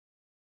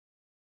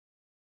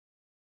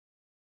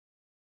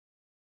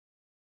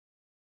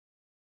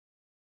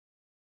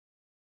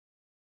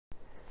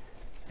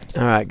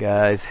Alright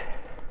guys,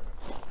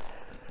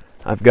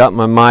 I've got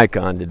my mic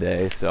on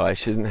today, so I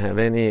shouldn't have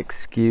any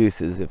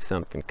excuses if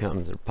something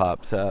comes or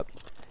pops up.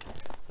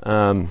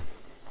 I'm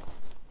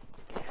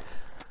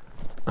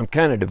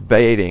kind of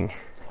debating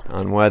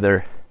on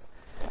whether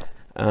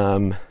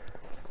I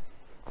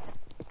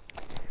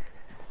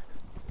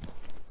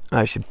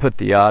should put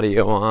the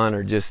audio on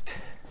or just...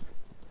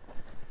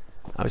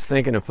 I was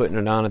thinking of putting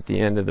it on at the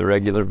end of the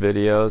regular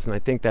videos, and I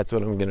think that's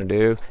what I'm going to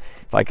do.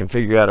 If I can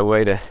figure out a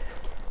way to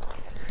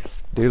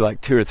do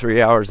like 2 or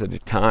 3 hours at a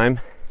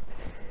time,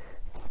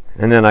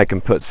 and then I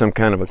can put some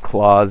kind of a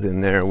clause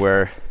in there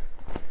where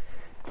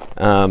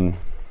it's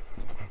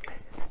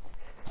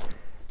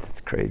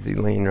crazy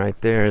lean right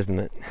there, isn't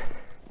it?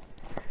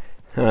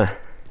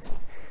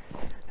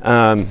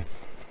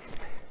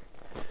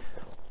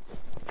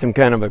 Some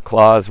kind of a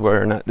clause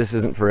where this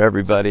isn't for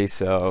everybody.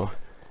 So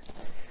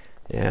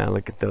yeah,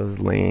 look at those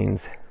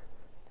leans.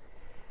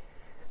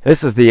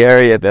 This is the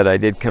area that I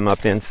did come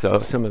up in, so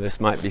some of this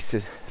might be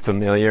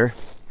familiar.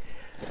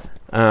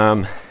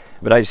 But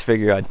I just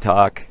figured I'd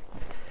talk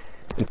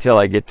until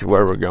I get to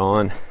where we're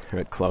going,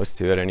 or close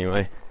to it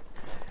anyway.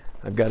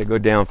 I've got to go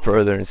down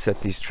further and set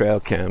these trail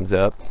cams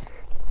up.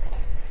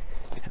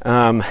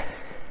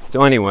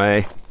 So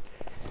anyway,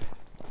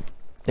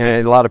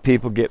 a lot of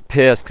people get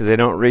pissed because they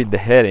don't read the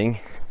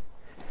heading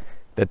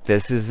that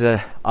this is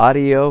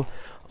audio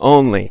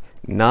only,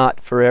 not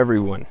for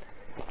everyone.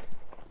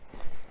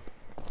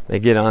 They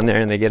get on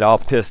there and they get all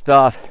pissed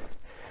off.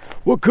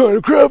 What kind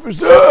of crap is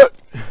that?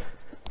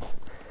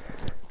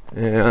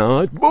 You know,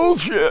 it's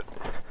bullshit.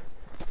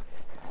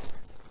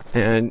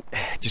 And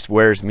it just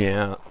wears me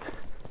out.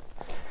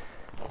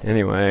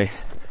 Anyway,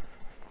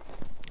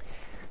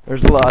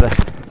 there's a lot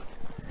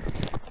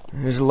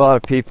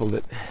of people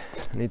that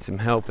need some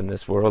help in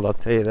this world, I'll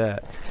tell you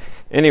that.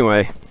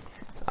 Anyway,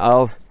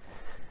 I'm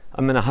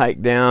gonna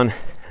hike down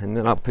and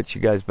then I'll put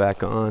you guys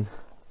back on.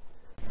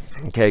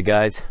 Okay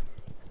guys,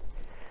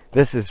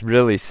 this is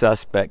really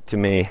suspect to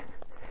me.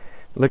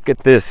 Look at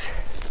this.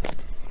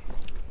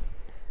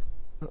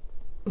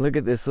 Look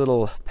at this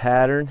little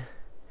pattern.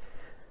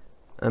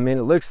 I mean,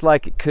 it looks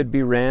like it could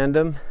be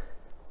random,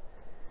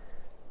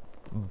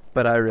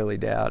 but I really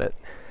doubt it.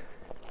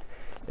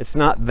 It's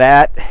not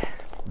that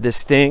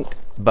distinct,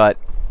 but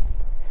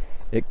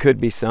it could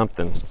be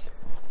something.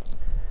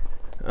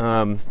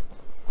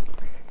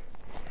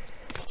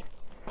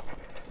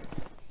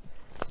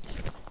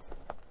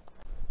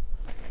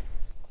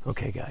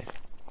 Okay guys,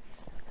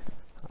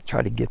 I'll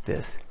try to get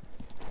this.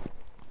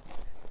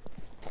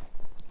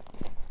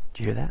 Did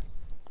you hear that?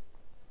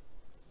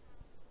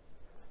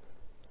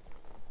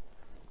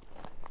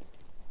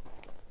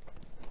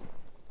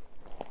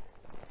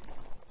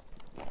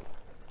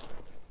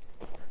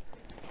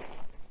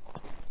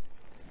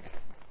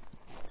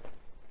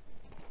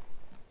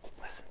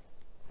 Listen.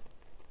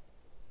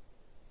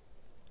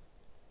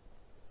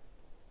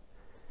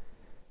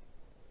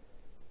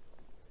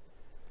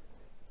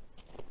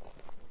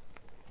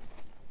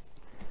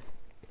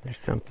 There's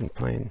something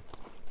playing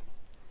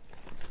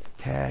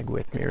tag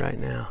with me right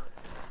now.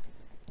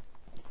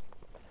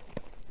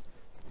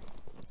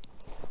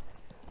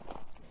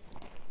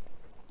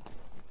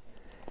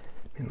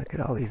 And look at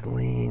all these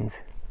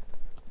leans.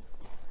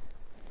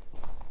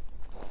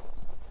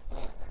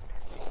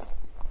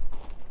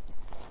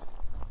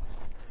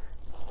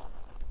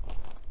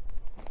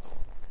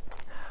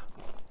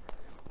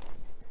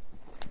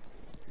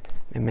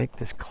 They make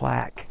this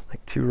clack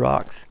like two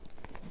rocks.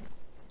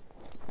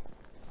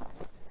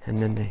 And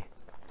then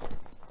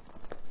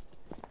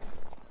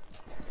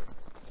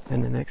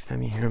the next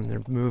time you hear them,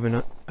 they're moving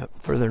up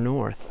further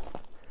north.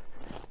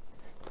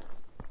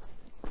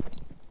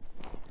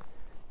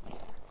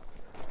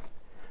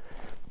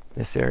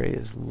 This area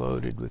is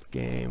loaded with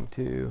game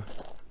too.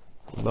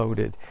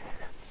 Loaded.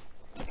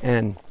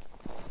 And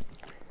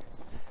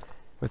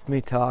with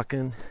me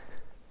talking,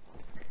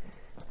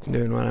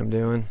 doing what I'm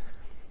doing,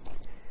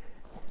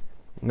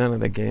 none of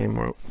the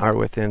game are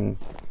within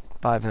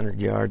 500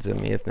 yards of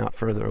me, if not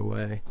further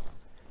away.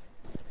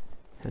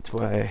 That's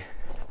why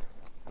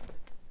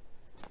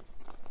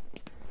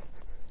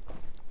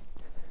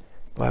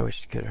I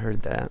wish you could have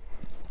heard that.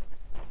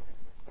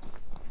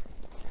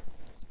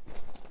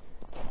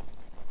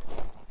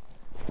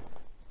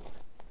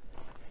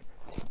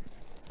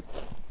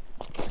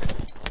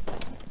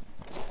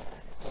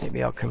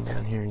 Maybe I'll come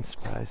down here and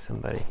surprise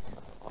somebody.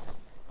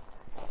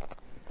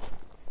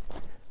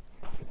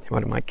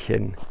 What am I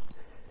kidding?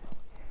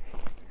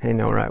 They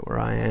know right where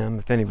I am.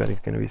 If anybody's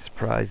going to be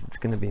surprised, it's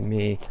going to be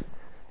me.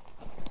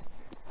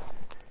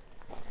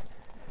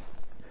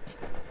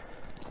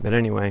 But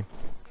anyway,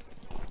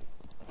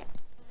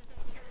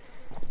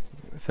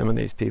 some of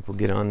these people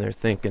get on there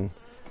thinking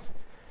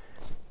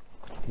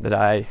that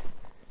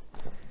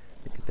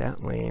look at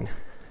that lean.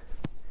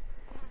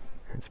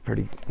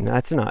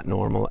 That's not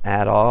normal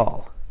at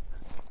all.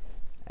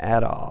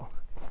 At all.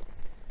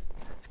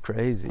 It's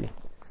crazy.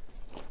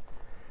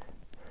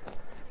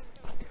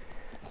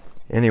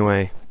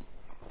 Anyway,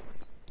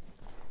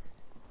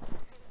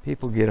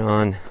 people get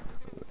on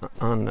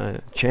on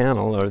the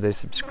channel, or they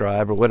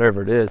subscribe, or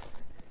whatever it is,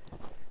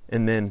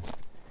 and then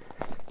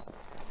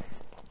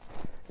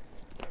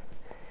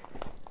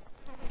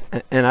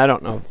I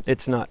don't know,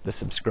 it's not the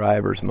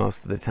subscribers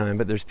most of the time,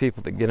 but there's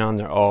people that get on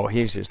there, oh,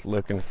 he's just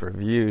looking for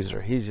views,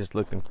 or he's just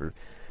looking for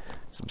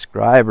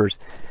subscribers.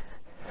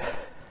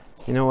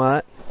 You know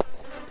what?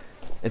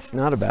 It's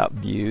not about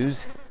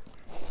views.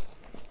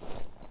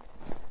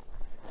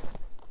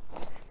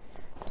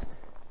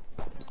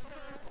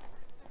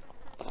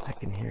 I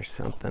can hear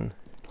something.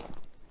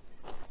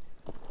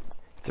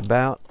 It's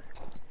about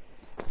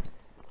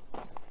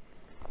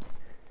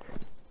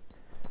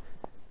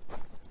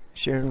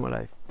sharing what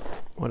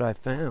I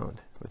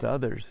found with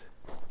others,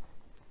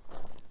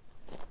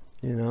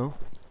 you know,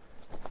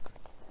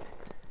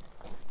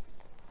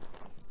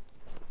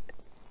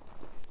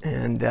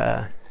 and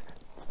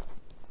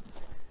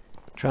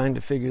trying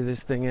to figure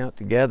this thing out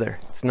together.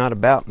 It's not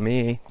about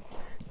me.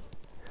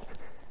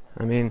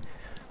 I mean,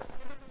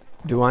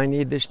 do I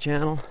need this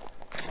channel?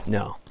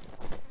 No.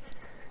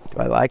 Do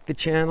I like the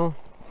channel?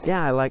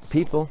 Yeah, I like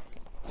people.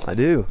 I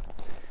do.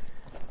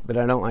 But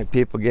I don't like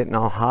people getting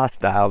all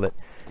hostile that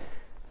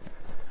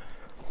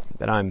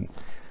I'm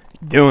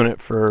doing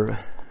it for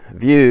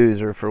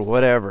views or for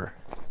whatever.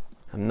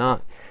 I'm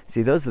not.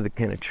 See, those are the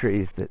kind of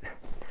trees that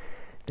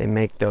they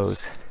make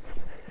those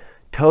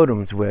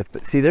totems with.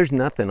 But see, there's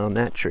nothing on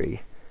that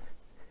tree.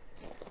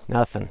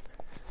 Nothing.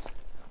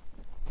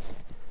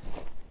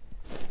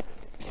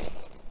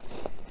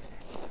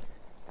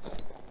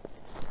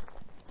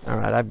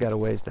 Alright, I've got a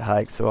ways to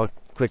hike, so I'll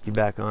click you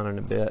back on in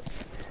a bit.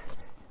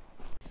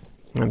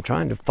 I'm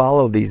trying to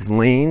follow these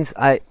leans.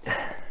 I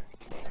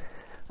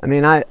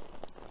mean,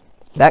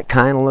 that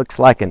kind of looks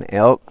like an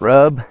elk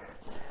rub,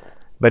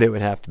 but it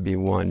would have to be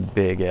one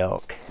big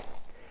elk.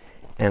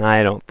 And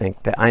I don't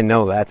think that, I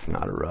know that's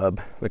not a rub.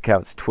 Look how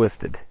it's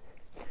twisted.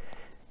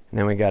 And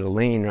then we got a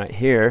lean right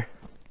here.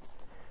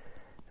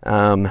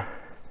 So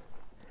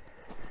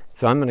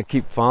I'm going to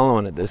keep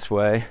following it this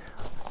way.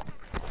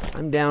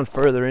 I'm down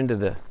further into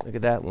the, look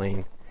at that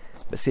lean.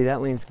 But see,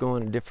 that lean's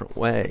going a different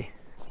way.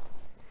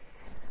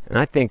 And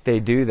I think they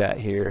do that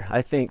here.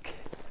 I think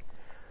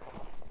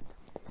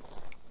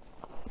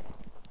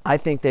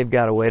they've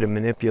got a way to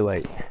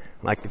manipulate.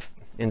 Like if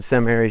in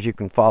some areas you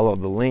can follow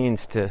the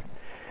leans to,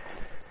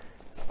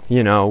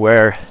 you know,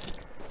 where,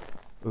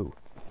 ooh,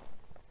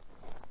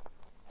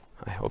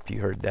 I hope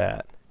you heard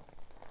that.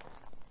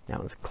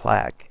 That was a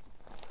clack.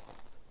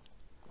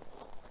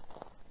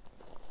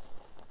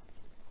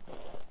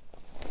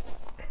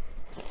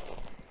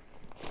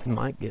 We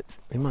might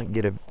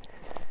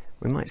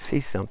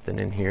see something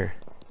in here.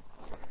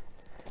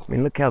 I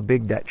mean, look how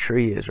big that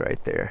tree is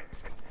right there.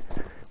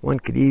 One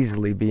could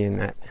easily be in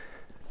that.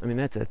 I mean,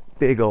 that's a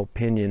big old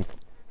pinyon.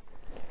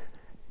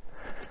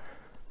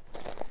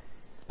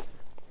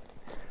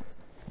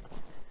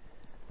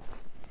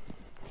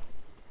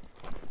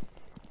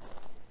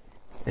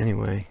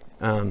 Anyway,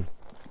 man,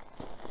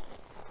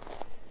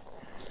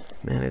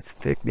 it's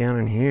thick down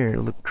in here. It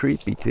looked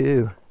creepy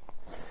too.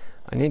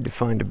 I need to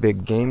find a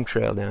big game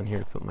trail down here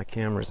to put my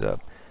cameras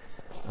up.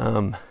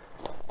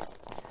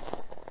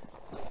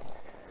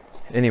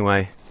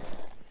 Anyway.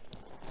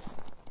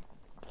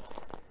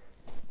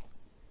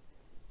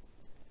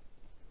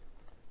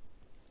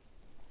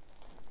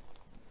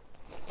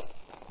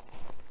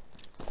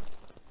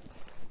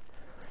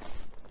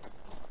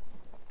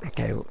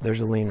 Okay, there's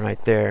a lean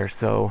right there,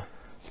 so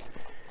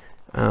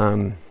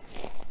I'm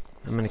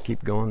going to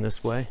keep going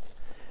this way,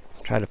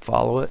 try to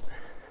follow it.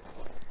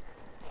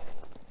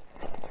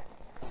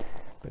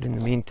 But in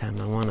the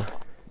meantime, I want to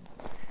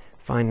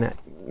find that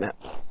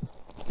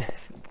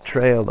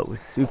trail that was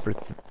super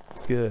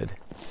good.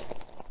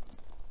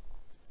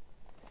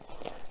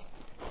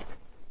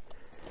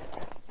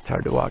 It's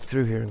hard to walk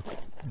through here and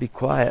be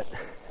quiet.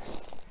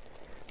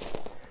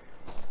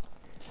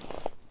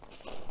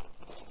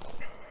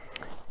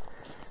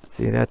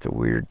 See, that's a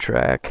weird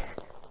track.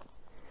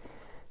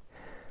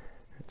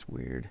 That's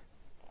weird.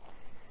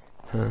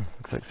 Huh,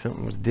 looks like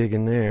something was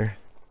digging there.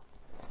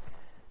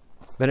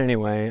 But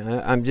anyway,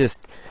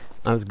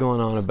 I was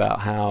going on about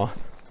how,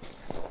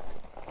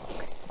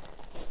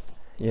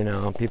 you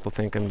know, people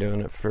think I'm doing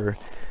it for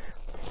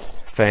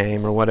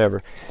fame or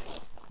whatever.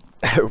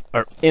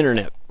 Or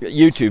internet,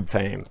 YouTube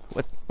fame,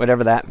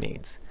 whatever that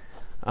means.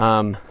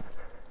 Hell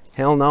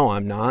no,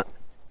 I'm not.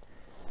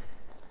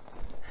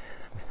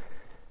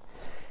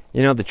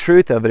 You know, the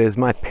truth of it is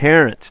my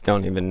parents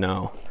don't even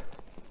know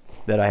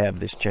that I have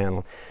this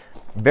channel.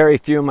 Very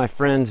few of my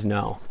friends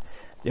know.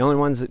 The only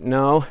ones that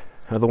know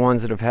are the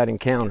ones that have had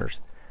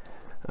encounters.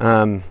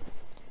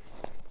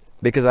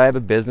 Because I have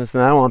a business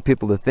and I don't want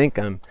people to think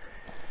I'm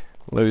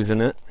losing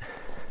it.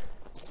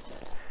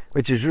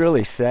 Which is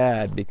really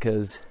sad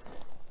because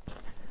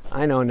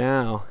I know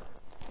now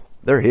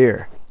they're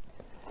here,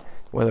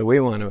 whether we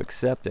want to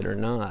accept it or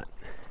not.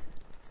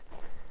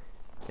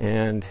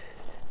 And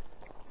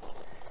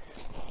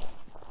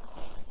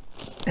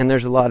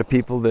there's a lot of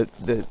people that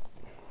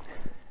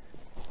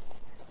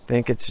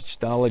think it's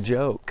just all a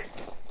joke.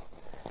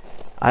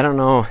 I don't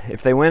know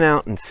if they went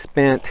out and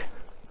spent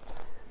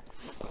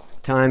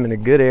time in a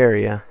good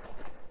area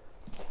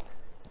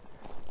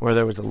where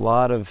there was a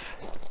lot of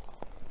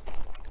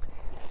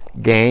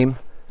game.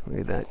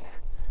 Look at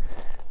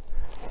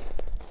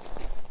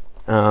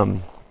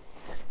that.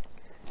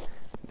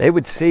 They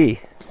would see,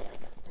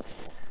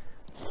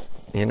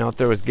 you know, if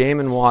there was game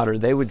and water,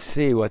 they would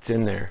see what's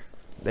in there.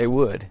 They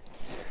would.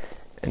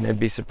 And they'd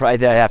be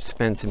surprised. They'd have to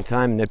spend some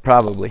time, and they'd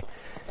probably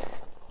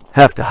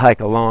have to hike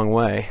a long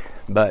way.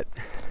 But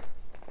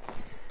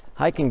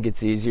hiking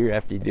gets easier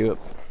after you do it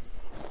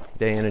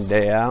day in and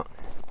day out.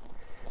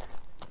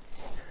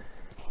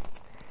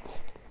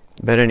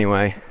 But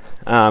anyway,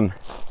 I'm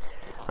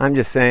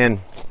just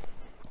saying,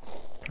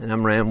 and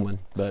I'm rambling,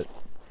 but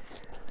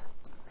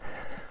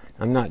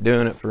I'm not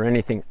doing it for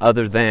anything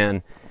other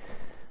than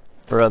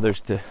for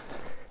others to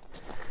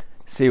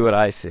see what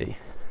I see.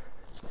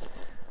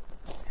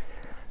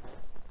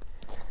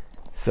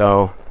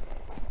 So,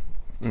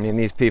 I mean,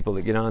 these people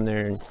that get on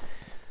there and,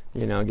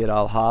 you know, get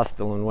all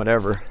hostile and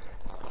whatever,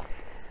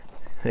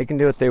 they can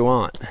do what they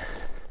want.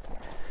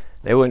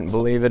 They wouldn't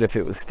believe it if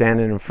it was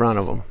standing in front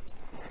of them.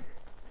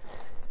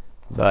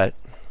 But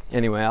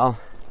anyway, I'm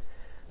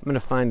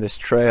gonna find this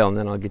trail and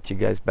then I'll get you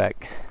guys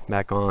back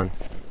on.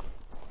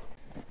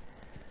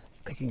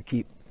 I can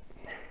keep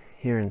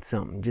hearing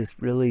something just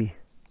really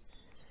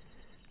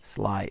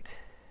slight.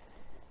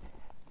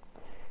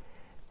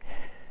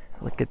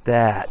 Look at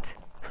that.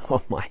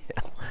 Oh my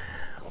hell.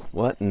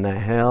 What in the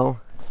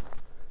hell?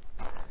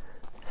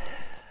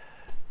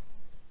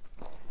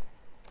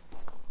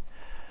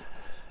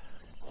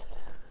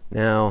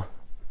 Now,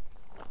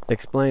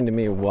 explain to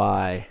me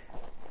why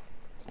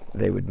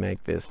they would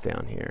make this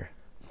down here.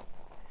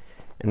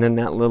 And then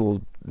that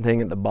little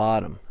thing at the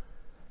bottom.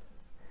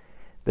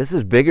 This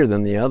is bigger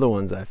than the other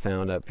ones I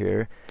found up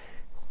here.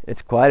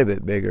 It's quite a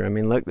bit bigger. I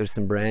mean, look, there's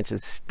some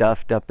branches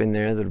stuffed up in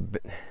there,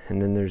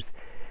 and then there's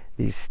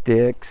these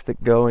sticks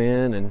that go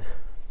in, and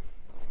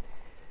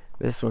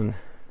this one,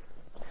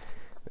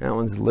 that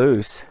one's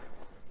loose.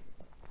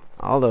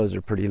 All those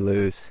are pretty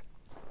loose.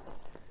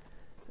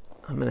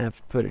 I'm gonna have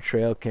to put a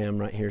trail cam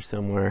right here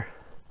somewhere.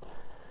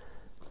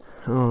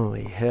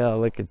 Holy hell,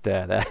 look at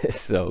that. That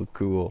is so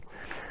cool.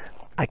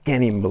 I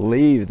can't even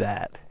believe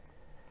that.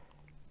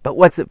 But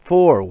what's it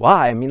for?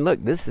 Why? I mean,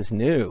 look, this is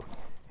new.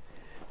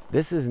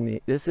 This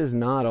is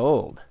not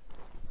old.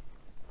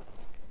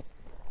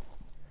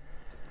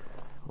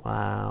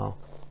 Wow.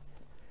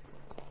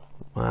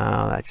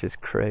 Wow, that's just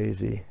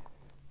crazy.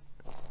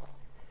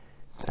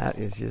 That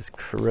is just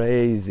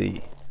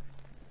crazy.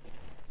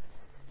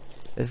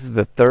 This is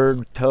the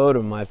third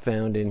totem I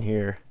found in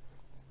here.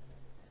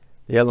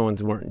 The other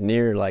ones weren't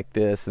near like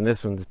this, and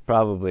this one's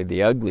probably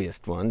the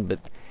ugliest one, but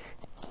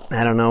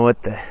I don't know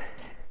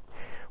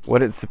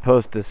what it's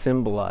supposed to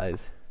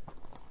symbolize.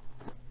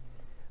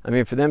 I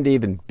mean, for them to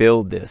even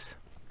build this,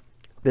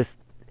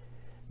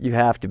 you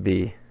have to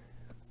be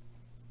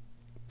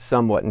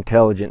somewhat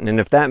intelligent. And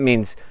if that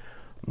means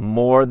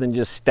more than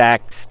just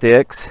stacked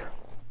sticks,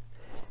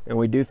 and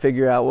we do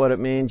figure out what it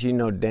means, you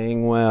know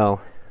dang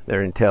well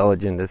they're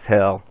intelligent as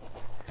hell.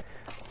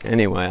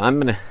 Anyway, I'm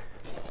gonna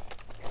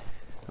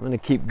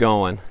keep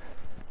going.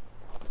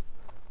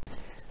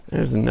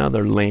 There's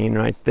another lean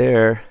right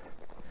there.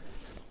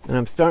 And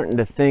I'm starting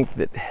to think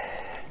that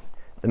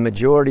the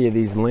majority of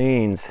these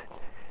leans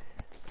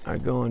are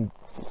going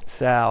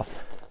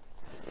south.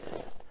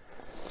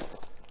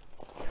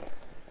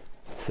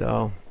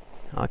 So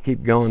I'll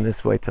keep going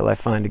this way till I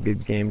find a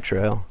good game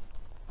trail.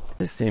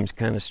 This seems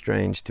kind of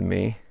strange to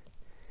me.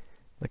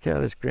 Look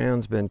how this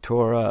ground's been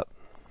tore up.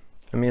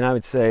 I mean, I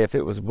would say if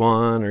it was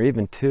one or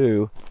even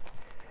two,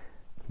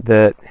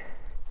 that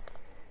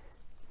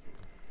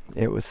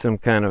it was some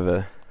kind of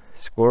a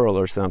squirrel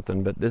or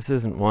something, but this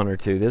isn't one or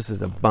two, this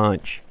is a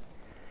bunch.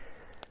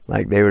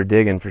 Like they were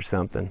digging for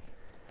something.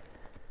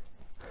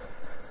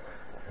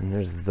 And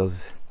there's those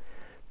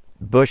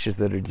bushes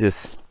that are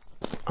just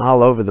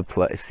all over the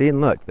place. See, and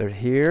look, they're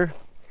here,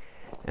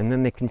 and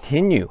then they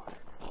continue.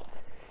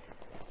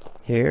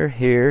 Here,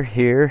 here,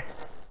 here,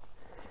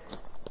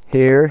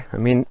 here. I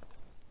mean,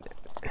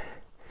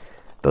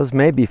 those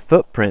may be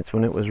footprints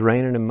when it was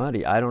raining and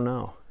muddy. I don't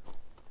know.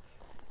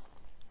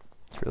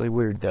 It's really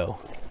weird though.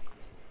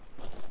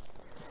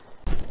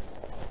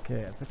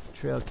 Okay, I put the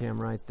trail cam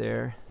right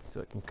there so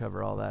it can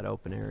cover all that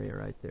open area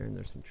right there, and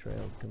there's some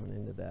trails coming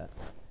into that.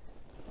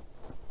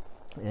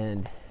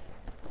 And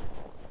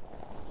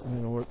I'm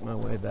going to work my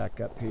way back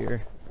up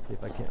here, see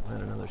if I can't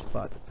find another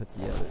spot to put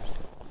the others.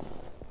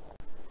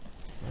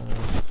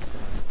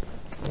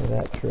 Look at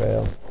that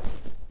trail.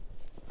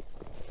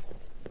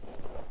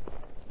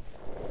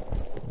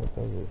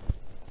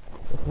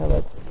 Look how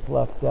that's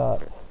fluffed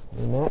up.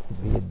 I mean, that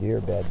could be a deer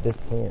bed. This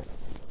can't.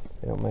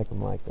 They don't make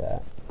them like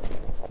that.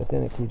 But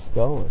then it keeps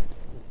going.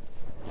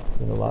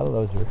 And a lot of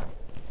those are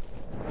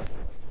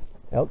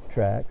elk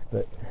tracks,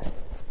 but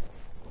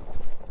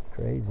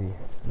crazy.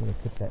 I'm going to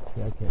put that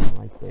trail cam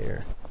right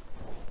there.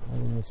 Right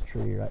in this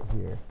tree right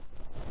here.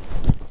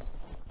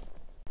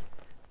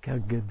 Look how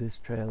good this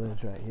trail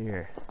is right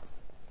here.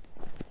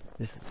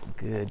 This is a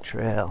good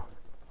trail.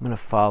 I'm gonna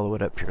follow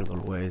it up here a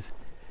little ways.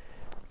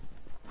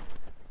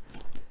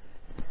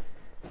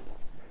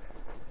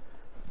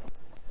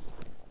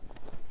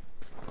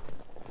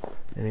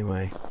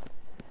 Anyway,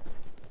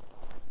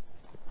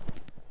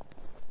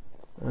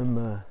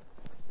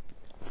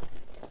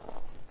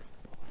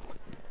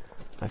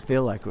 I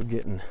feel like we're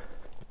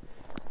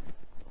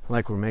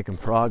making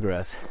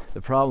progress.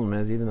 The problem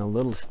is even the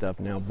little stuff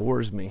now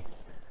bores me.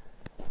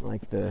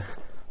 Like the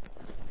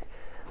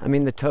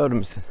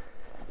totems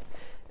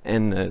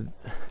and the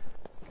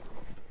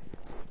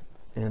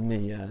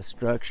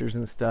structures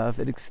and stuff,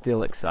 it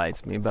still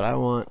excites me, but I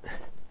want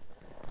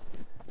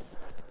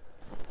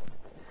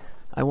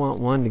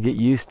one to get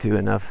used to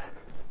enough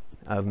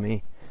of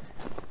me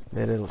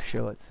that it'll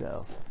show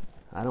itself.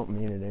 I don't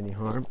mean it any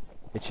harm.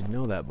 It should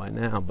know that by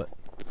now, but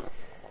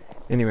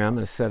anyway, I'm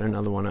going to set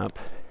another one up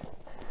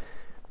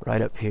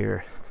right up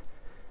here.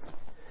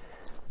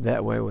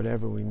 That way,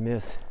 whatever we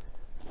miss,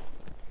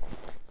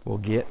 we'll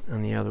get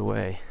on the other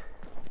way.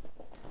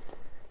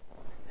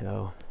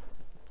 So,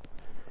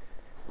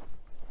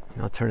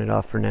 I'll turn it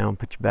off for now and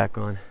put you back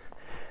on.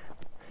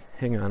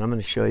 Hang on, I'm going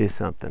to show you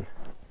something.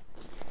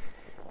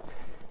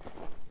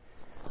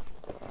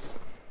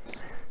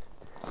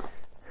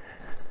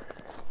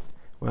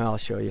 Well, I'll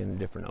show you in a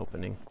different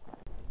opening.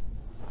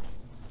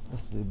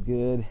 This is a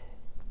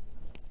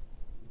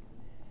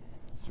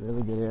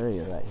really good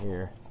area right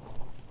here.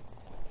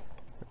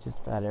 For just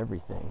about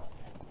everything.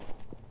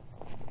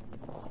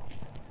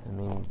 I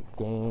mean,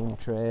 game,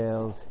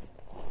 trails.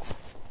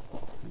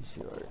 It's too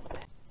short.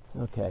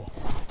 Okay.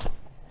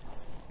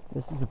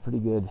 This is a pretty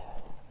good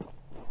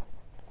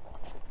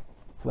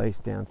place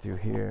down through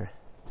here.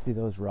 See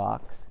those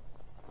rocks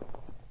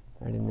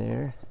right in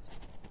there?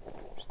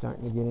 We're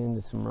starting to get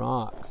into some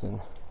rocks and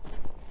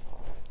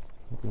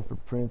looking for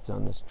prints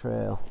on this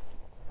trail.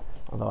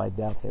 Although I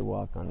doubt they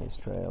walk on these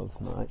trails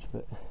much,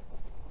 but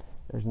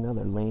there's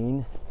another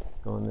lane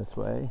going this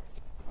way.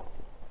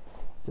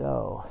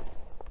 So,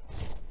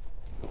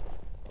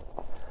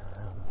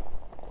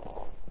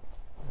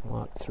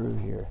 walk through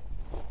here.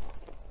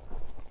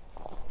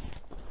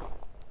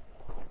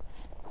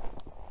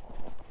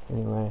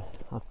 Anyway,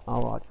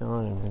 I'll walk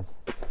on and then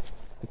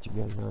put you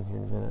guys on here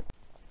in a minute.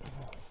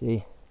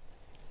 See,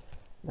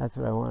 that's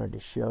what I wanted to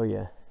show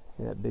you.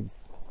 See that big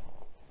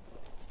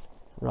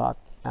rock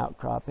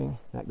outcropping?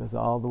 That goes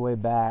all the way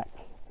back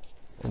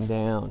and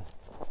down.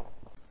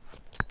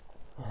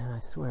 And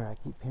I swear I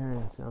keep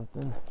hearing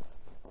something.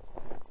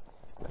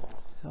 But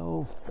it's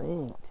so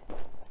faint.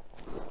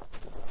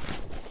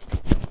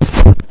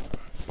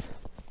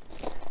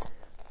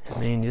 I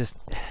mean, just...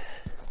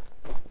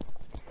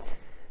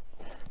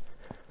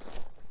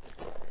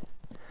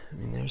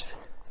 there's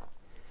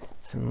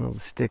some little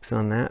sticks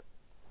on that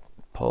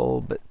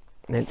pole, but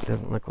it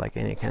doesn't look like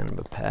any kind of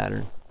a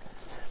pattern.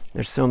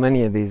 There's so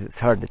many of these, it's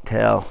hard to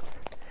tell.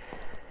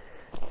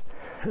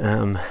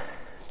 A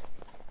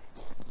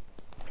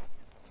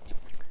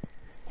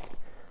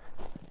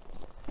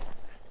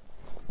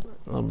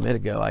little bit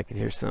ago I could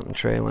hear something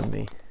trailing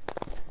me,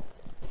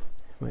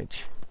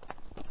 which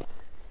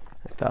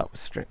I thought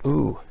was strange.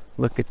 Ooh,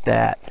 look at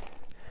that.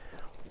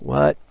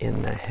 What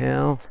in the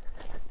hell?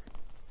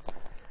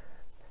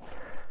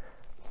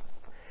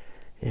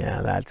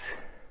 Yeah, that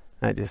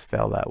just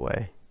fell that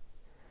way.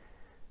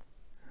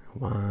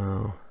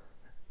 Wow,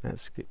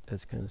 that's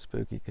kind of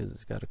spooky because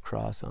it's got a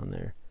cross on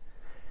there,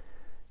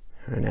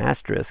 or an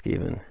asterisk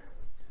even.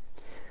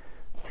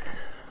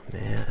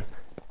 Man,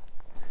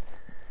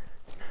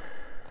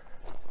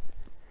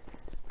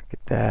 look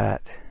at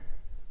that.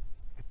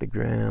 Look at the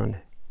ground.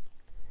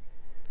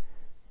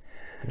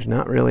 There's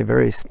not really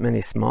very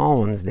many small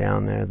ones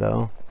down there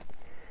though.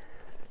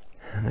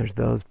 And there's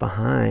those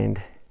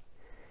behind.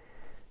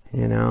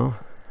 You know,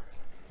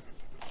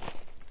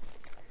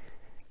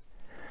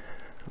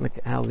 look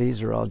at how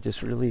these are all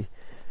just really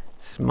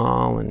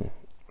small, and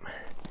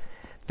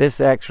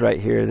this X right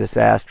here, this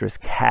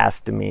asterisk,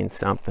 has to mean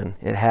something.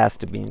 It has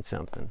to mean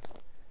something.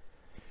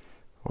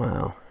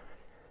 Wow.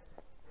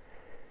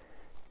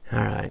 All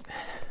right.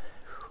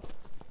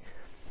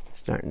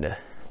 Starting to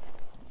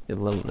get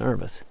a little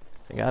nervous.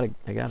 I got a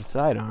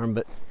sidearm,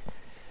 but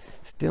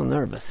still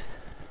nervous.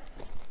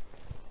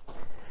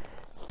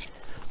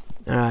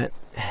 All right.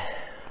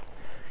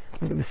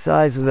 Look at the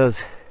size of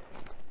those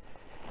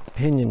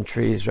pinyon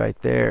trees right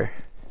there.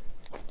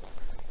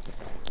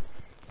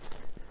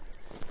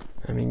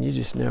 I mean, you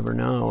just never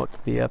know what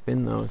could be up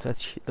in those.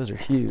 Those are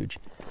huge.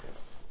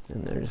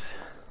 And there's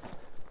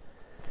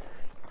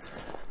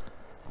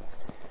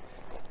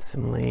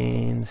some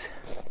lanes,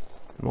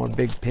 more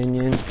big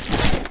pinyon.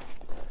 That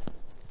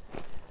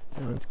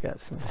one's got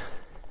some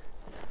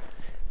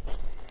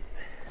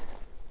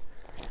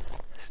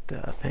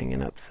stuff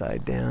hanging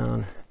upside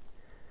down.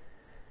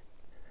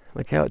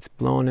 Look how it's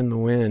blowing in the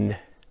wind.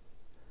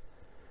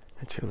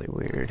 That's really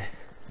weird.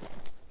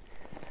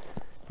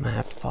 I'm gonna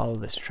have to follow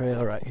this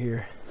trail right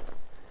here.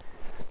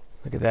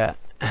 Look at that.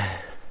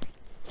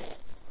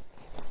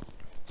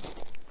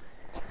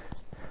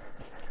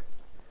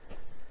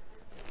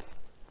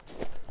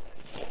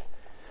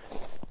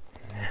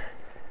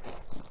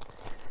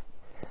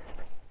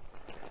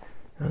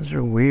 Those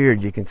are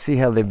weird. You can see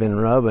how they've been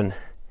rubbing.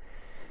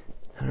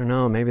 I don't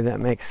know, maybe that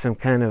makes some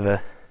kind of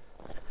a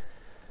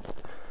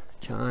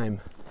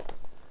chime.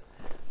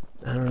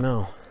 I don't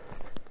know.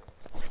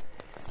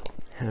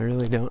 I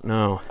really don't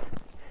know.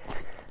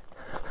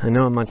 I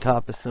know I'm on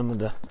top of some of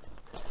the...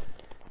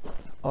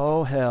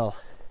 Oh hell.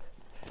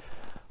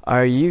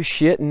 Are you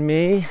shitting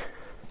me?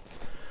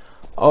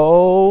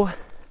 Oh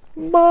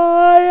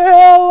my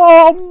hell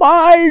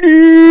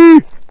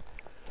almighty!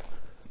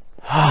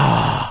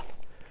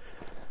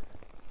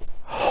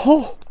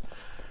 Oh,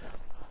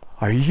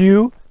 are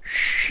you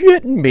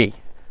shitting me?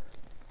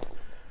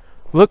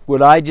 Look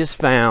what I just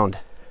found.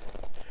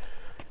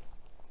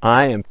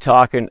 I am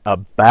talking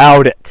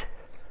about it.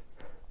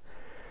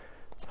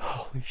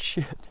 Holy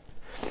shit.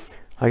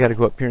 I gotta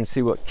go up here and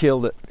see what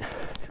killed it.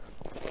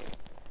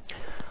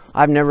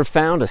 I've never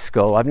found a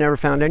skull. I've never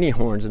found any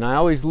horns, and I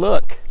always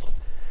look.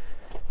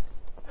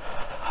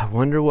 I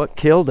wonder what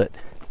killed it.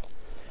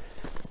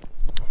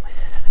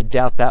 I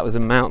doubt that was a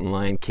mountain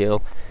lion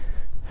kill.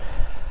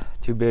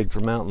 Too big for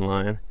mountain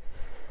lion.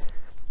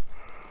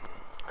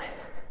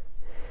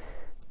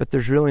 But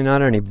there's really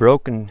not any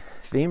broken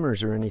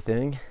femurs or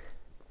anything,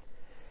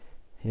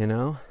 you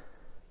know?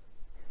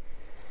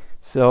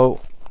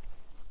 So,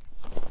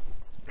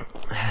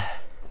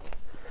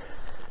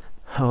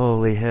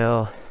 holy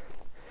hell.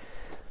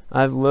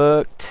 I've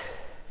looked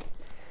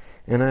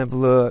and I've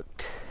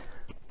looked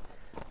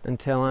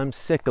until I'm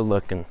sick of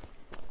looking.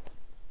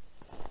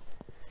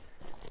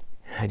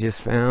 I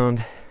just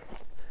found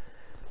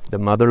the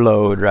mother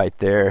lode right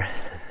there.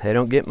 They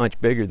don't get much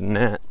bigger than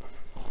that.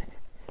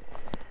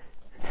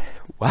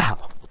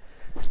 Wow,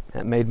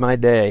 that made my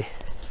day.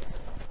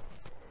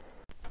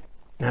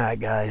 All right,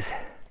 guys.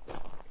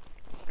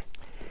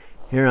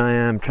 Here I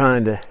am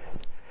trying to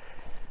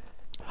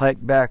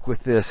hike back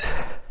with this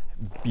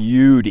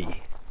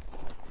beauty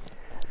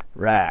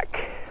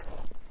rack.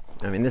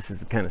 I mean, this is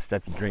the kind of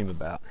stuff you dream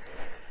about.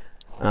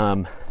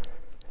 And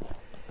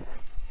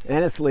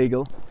it's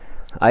legal.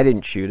 I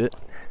didn't shoot it.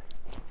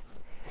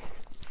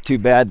 Too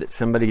bad that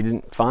somebody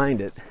didn't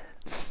find it.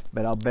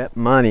 But I'll bet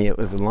money it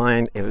was a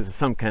lion. It was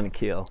some kind of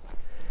kill.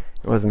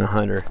 It wasn't a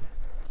hunter,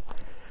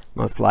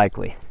 most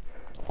likely.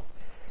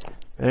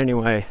 But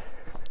anyway,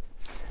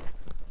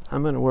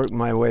 I'm going to work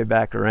my way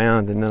back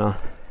around, and then I'll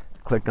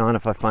click on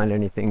if I find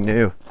anything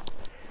new.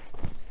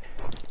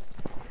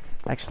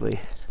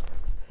 Actually,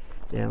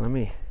 yeah,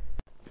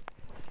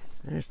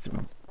 there's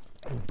some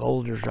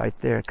boulders right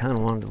there. I kind of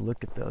wanted to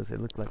look at those. They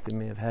look like they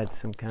may have had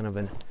some kind of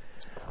an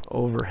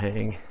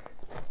overhang.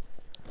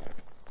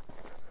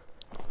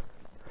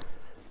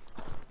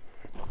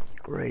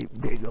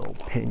 Great big old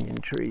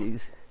pinyon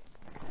trees.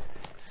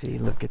 See,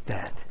 look at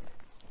that.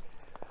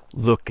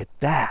 Look at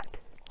that.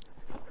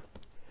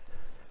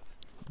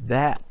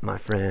 That, my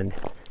friend,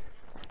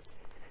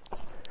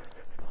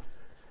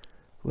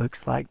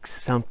 looks like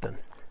something.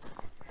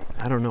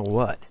 I don't know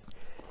what.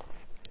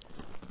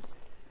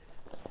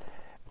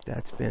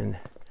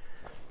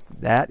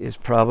 That is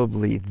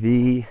probably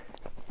the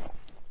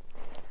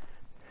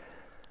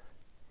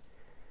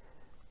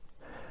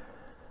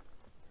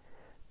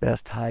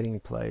best hiding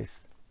place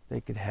they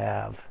could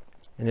have,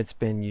 and it's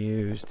been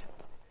used.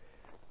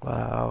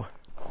 Wow,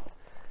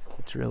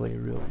 it's really,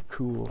 really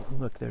cool.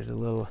 Look, there's a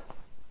little,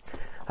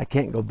 I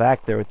can't go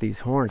back there with these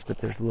horns, but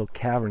there's a little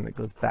cavern that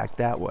goes back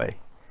that way.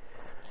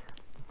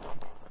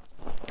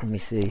 Let me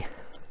see.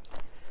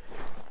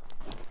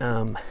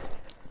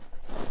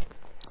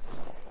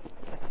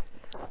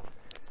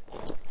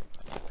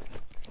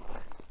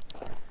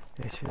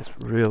 It's just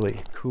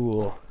really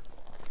cool.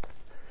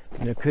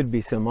 And there could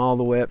be some all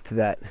the way up to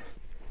that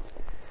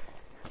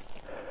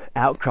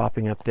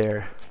outcropping up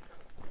there.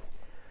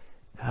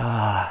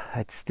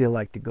 I'd still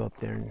like to go up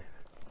there and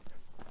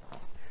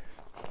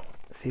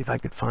see if I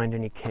could find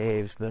any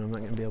caves, but I'm not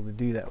going to be able to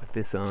do that with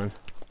this on.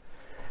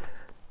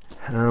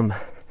 All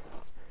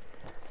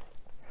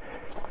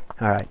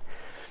right,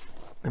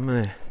 I'm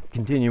going to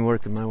continue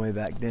working my way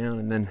back down,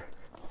 and then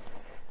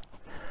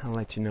I'll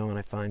let you know when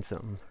I find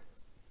something.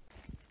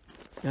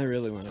 I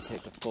really want to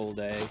take a full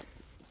day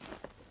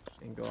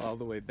and go all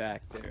the way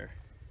back there,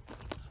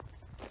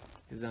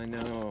 because I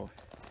know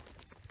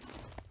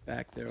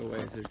back there a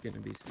ways there's going to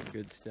be some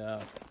good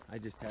stuff. I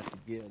just have to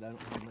get, I don't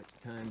have much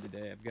time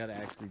today. I've got to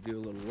actually do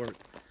a little work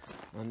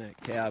on that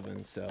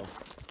cabin, so.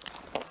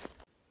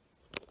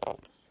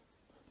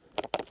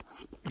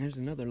 There's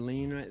another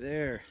lean right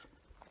there.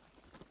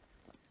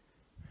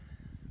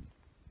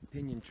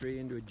 Pinyon tree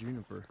into a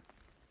juniper.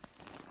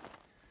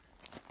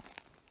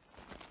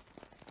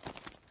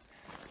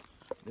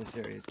 This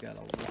area's got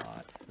a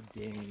lot of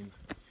game.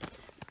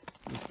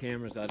 These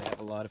cameras ought to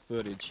have a lot of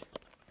footage.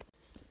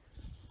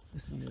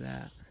 Listen to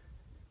that.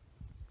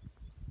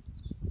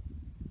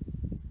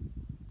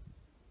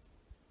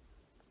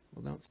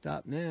 Well, don't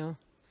stop now.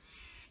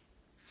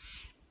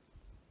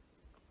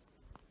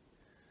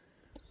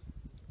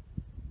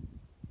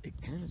 It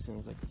kind of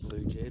sounds like a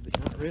blue jay, but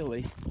not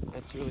really.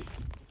 That's really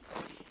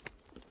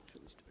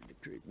starting to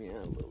creep me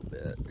out a little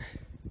bit.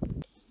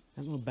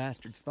 That little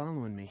bastard's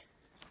following me.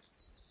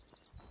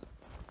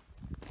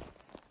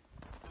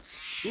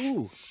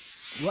 Ooh,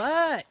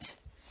 what?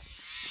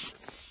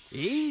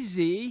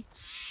 Easy.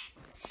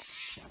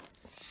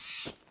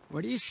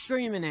 What are you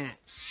screaming at?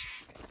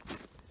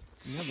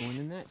 Another one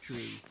in that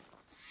tree.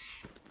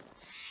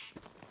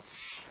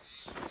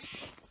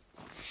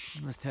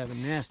 Must have a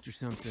nest or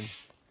something.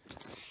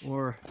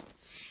 Or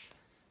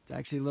it's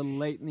actually a little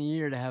late in the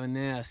year to have a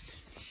nest.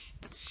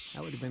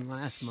 That would have been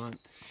last month.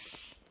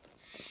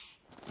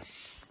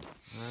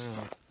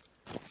 Wow.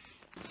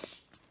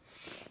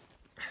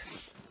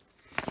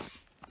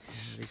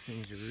 Yeah, these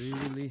things are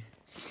really,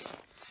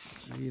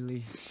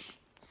 really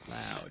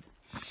loud.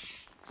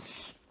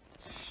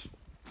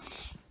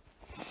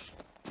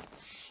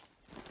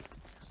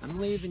 I'm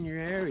leaving your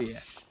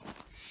area.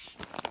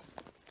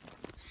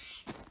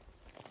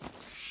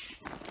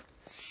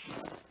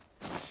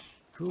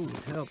 Cool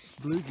as hell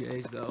blue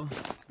jays though.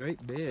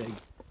 Great big.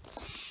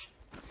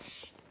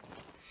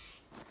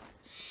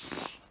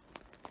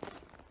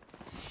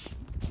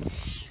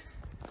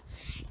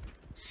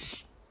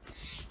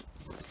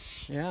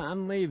 Yeah,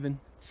 I'm leaving.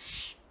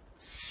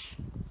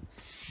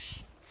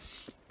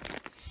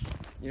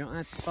 You don't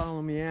have to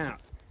follow me out.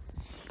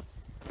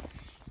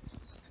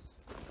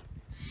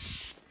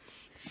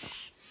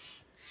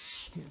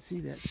 Can't see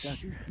that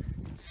sucker.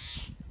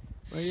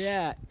 Where you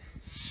at?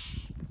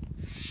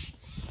 It's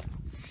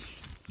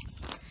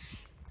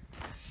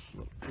a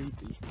little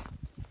creepy.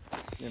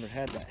 Never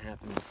had that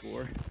happen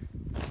before.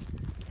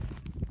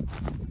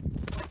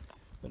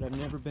 But I've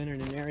never been in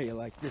an area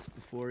like this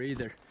before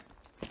either.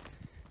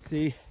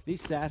 See,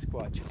 these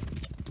Sasquatch,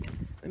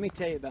 let me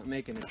tell you about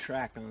making a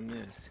track on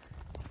this.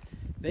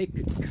 They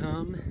could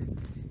come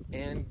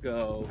and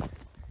go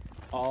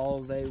all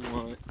they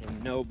want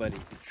and nobody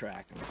could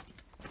track them.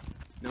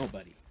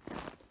 Nobody.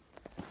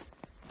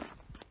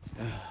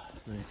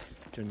 Let me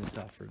turn this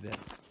off for a bit.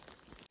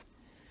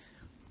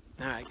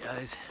 Alright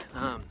guys,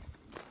 I'm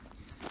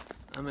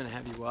gonna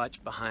have you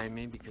watch behind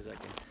me because I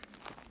can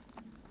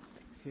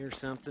hear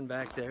something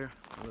back there.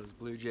 One of those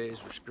blue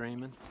jays were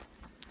screaming.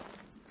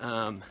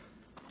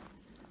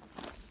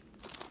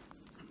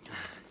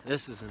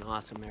 This is an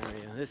awesome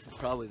area. This is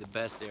probably the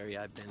best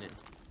area I've been in. It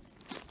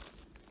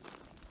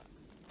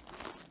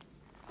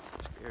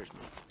scares me.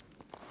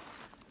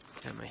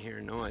 Every time I hear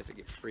a noise, I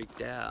get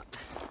freaked out.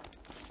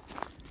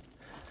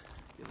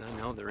 Because I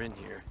know they're in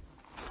here.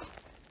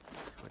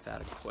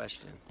 Without a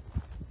question.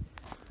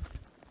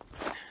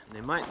 And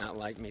they might not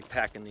like me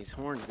packing these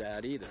horns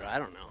out either. I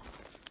don't know.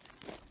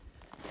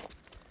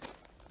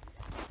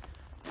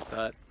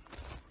 But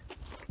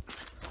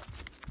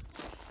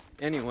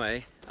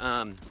anyway,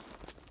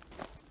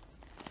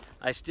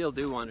 I still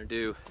do want to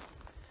do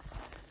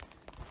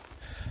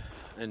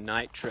a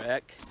night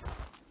trek.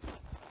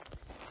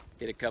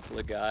 Get a couple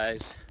of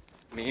guys,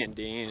 me and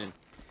Dean and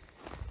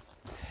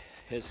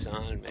his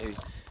son, and maybe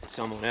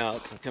someone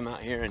else, and come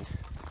out here and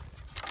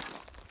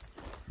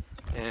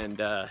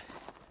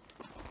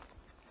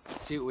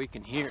see what we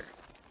can hear.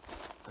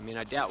 I mean,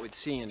 I doubt we'd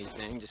see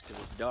anything just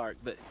because it's dark,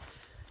 but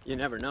you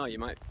never know. You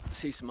might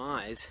see some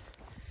eyes,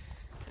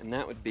 and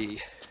that would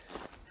be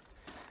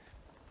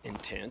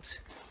intense.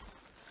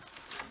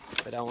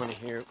 But I want to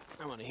hear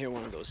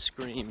one of those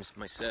screams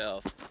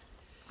myself,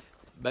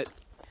 but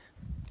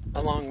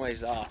a long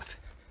ways off,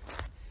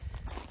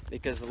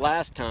 because the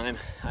last time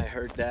I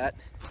heard that,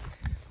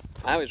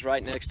 I was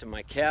right next to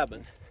my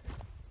cabin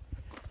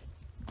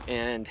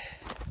and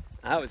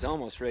I was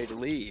almost ready to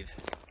leave.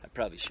 I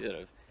probably should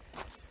have,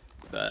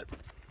 but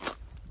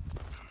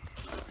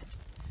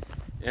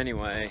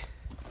anyway,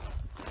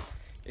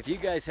 if you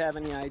guys have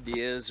any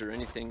ideas or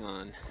anything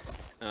on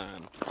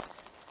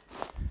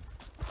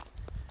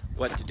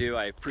what to do,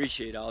 I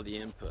appreciate all the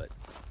input.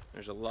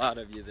 There's a lot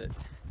of you that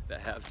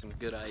have some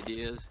good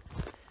ideas,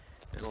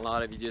 and a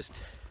lot of you just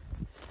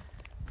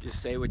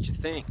say what you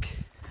think,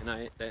 and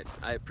I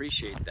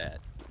appreciate that.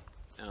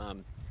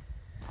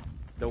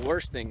 The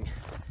worst thing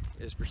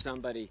is for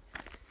somebody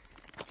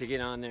to get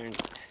on there and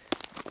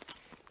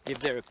give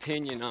their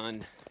opinion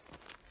on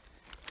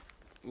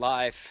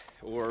life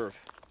or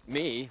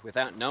me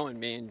without knowing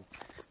me and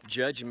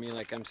judging me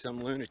like I'm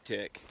some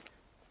lunatic.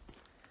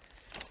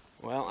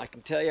 Well, I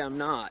can tell you I'm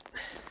not.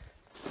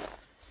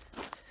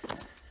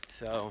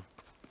 So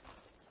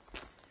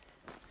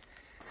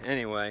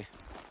anyway,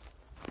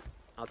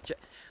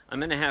 I'm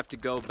gonna have to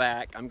go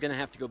back. I'm gonna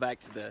have to go back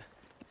to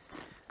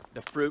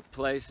the fruit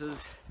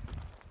places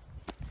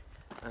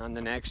on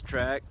the next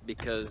trek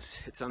because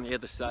it's on the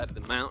other side of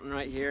the mountain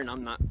right here, and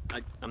I'm not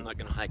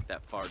gonna hike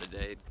that far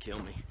today. It'd kill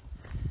me.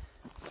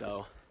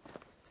 So,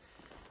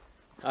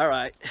 all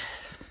right.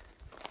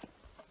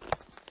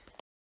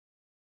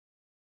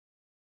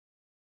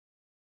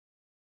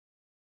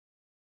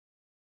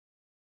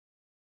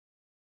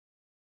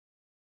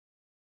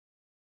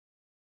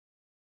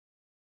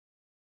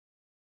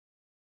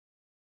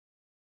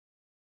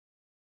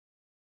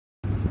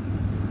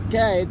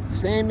 Okay,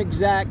 same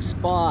exact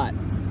spot.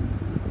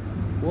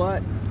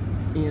 What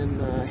in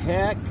the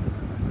heck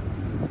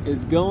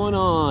is going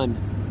on?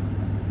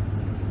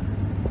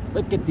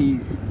 Look at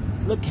these.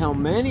 Look how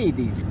many of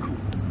these.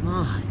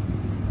 My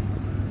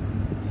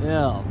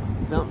hell,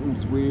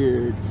 something's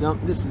weird.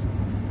 This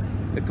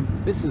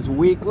is a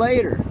week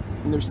later,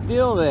 and they're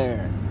still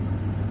there.